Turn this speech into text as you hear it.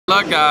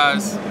luck,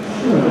 guys.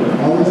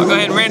 I'll go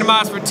ahead and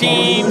randomize for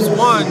teams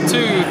 1,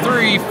 2,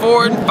 3,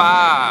 4, and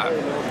 5.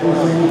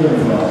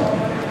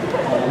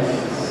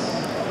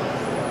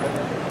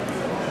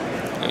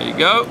 There you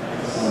go.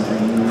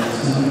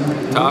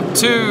 Top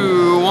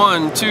 2,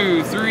 1,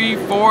 2, 3,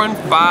 4, and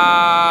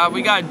 5.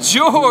 We got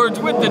George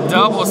with the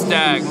double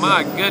stack.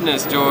 My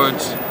goodness,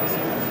 George.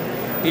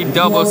 He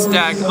double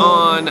stacked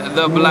on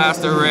the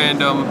Blaster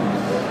random.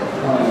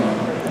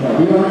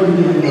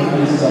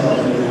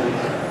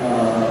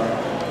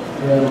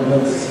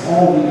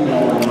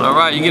 All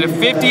right, you get a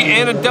 50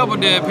 and a double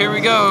dip. Here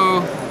we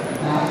go.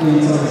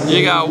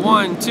 You got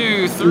 1,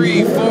 2,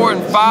 3, 4,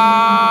 and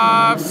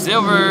 5.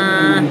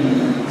 Silver.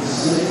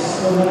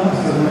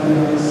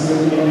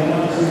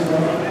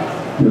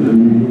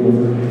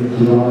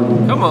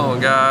 Come on,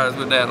 guys,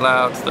 with that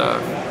loud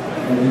stuff.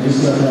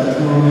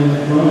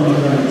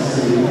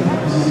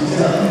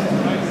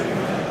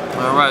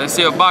 All right, let's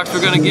see what box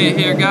we're gonna get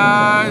here,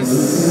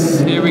 guys.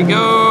 Here we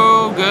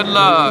go. Good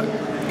luck.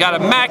 Got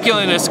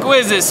Immaculate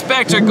Exquisite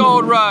Spectra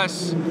Gold Rush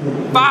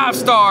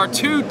 5-star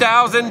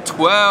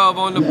 2012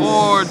 on the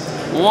board.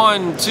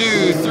 1,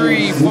 2,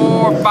 3,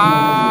 4,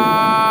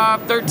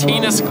 5,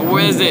 13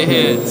 exquisite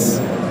hits.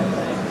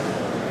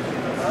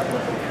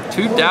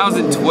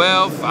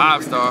 2012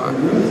 5-star.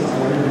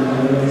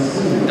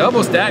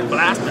 Double stack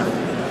Blaster.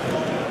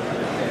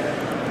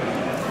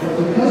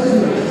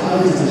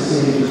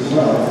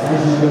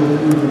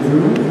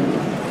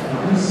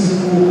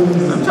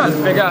 I'm trying to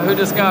figure out who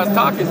this guy's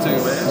talking to, man.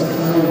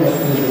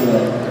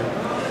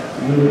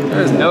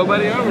 There's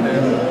nobody over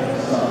there.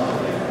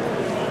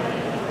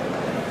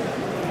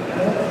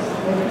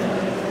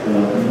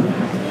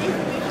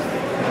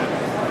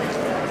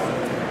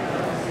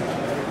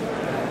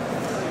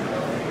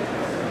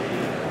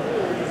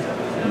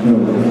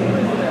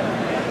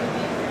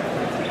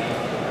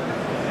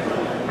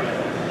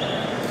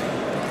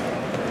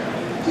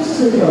 Just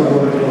take our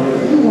word for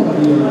it. We want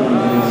to be around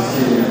this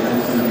city.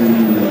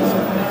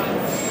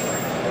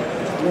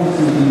 Want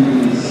to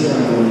be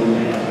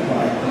ceremony at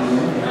 5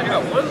 p.m. I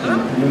got one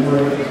left.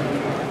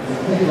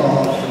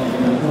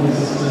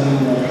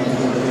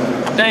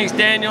 Thanks,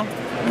 Daniel.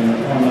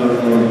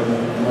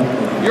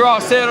 You're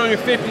all set on your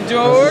 50,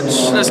 George.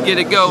 Let's get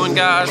it going,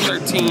 guys.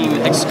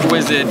 13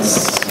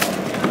 exquisites.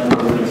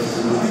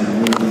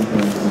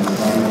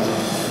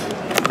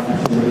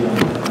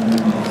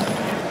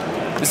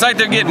 It's like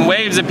they're getting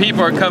waves of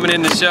people are coming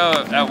in the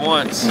show at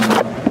once.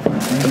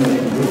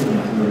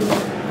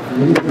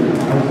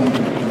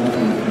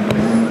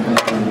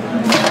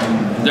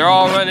 They're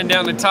all running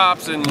down the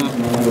tops and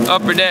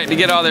upper deck to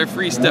get all their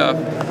free stuff.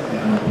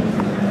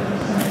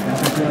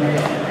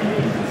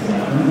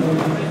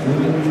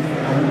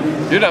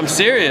 Dude, I'm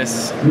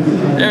serious.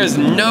 There is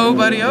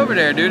nobody over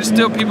there, dude. There's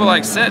still people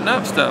like setting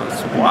up stuff.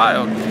 It's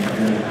wild.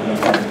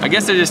 I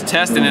guess they're just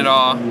testing it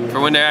all for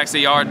when they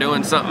actually are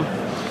doing something.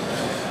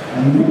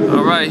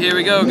 All right, here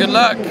we go. Good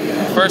luck.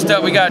 First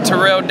up, we got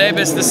Terrell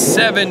Davis, the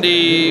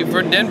 70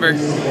 for Denver.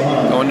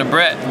 Going to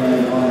Brett.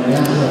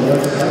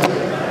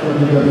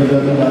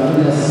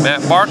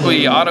 Matt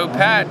Barkley, auto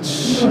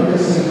patch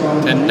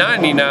to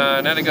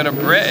 99. That'll go to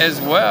Brett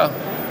as well.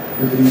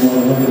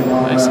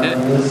 Nice hit.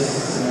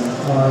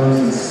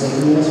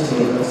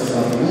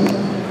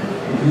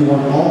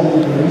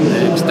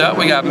 Next up,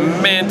 we got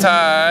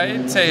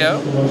Manti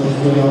Teo.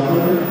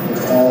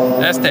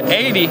 That's the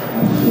 80.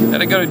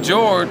 That'll go to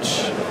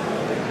George.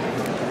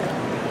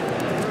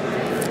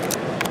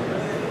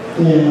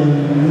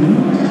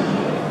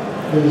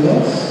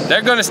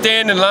 They're going to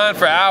stand in line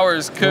for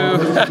hours, Koo.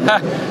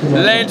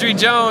 Landry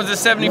Jones, the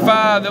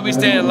 75. They'll be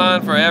standing in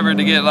line forever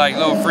to get like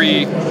little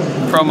free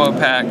promo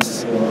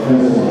packs.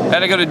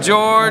 That'll go to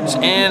George.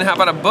 And how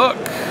about a book?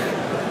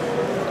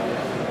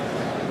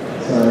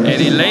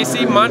 Eddie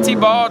Lacy, Monty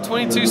Ball,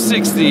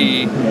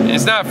 2260. And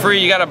it's not free,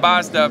 you gotta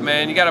buy stuff,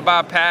 man. You gotta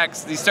buy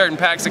packs, these certain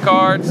packs of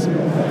cards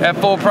at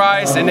full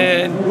price, and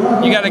then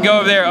you gotta go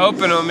over there,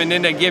 open them, and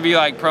then they give you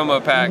like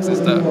promo packs and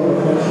stuff.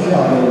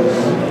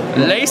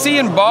 Lacy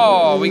and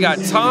Ball, we got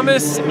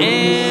Thomas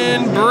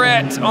and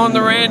Brett on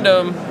the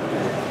random.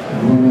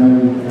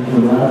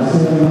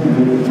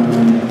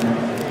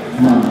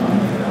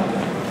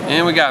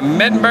 And we got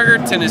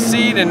Mettenberger,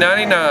 Tennessee to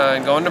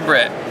 99, going to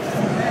Brett.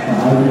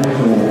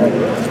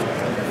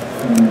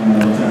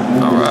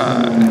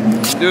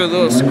 Alright, do a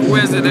little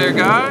exquisite there,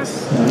 guys.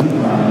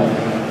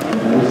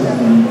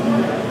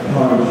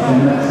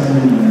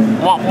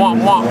 Womp,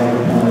 womp, womp.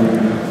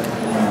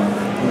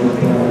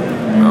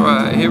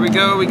 Alright, here we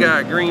go. We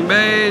got Green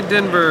Bay,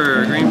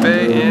 Denver. Green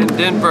Bay and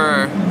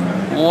Denver.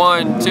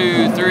 1,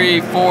 2,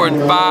 3, 4,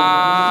 and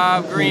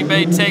 5. Green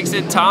Bay takes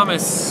it.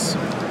 Thomas.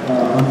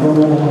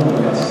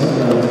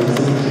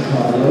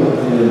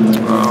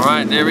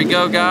 Alright, there we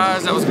go,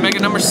 guys. That was mega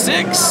number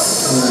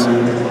 6.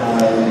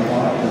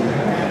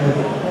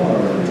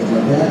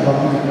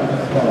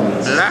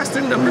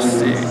 Blaster number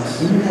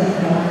 6.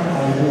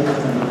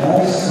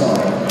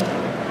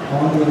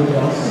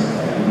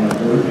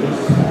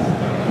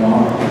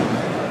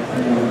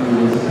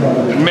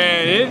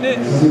 Man, isn't it?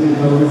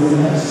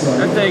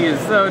 That thing is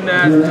so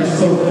nasty.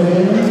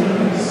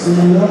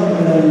 Stand up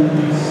and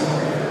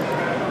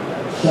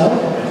shout.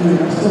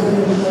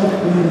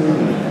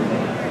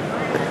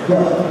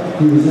 But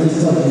he was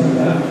insulting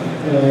that,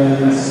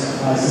 and I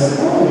said,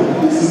 "Oh,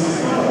 this is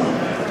fun."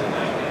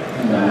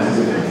 And that was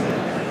it.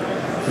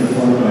 Just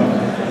one round.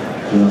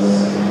 Just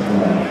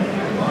one.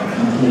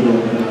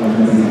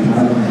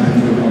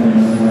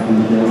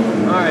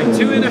 Alright,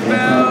 2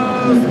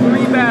 NFL,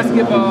 3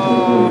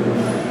 basketball.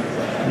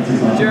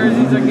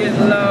 Jerseys are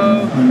getting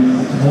low.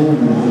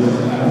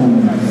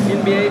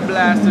 NBA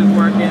blasters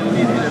working,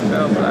 these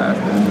NFL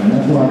blasters.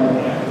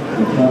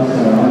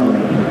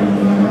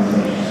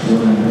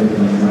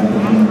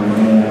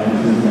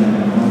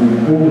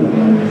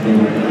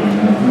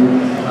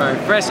 Alright,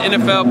 fresh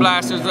NFL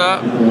blasters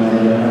up.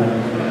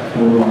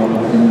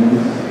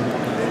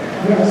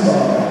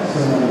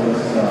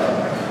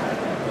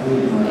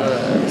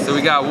 So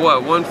we got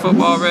what? 1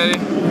 football ready?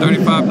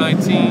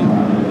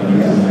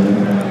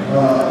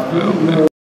 35-19.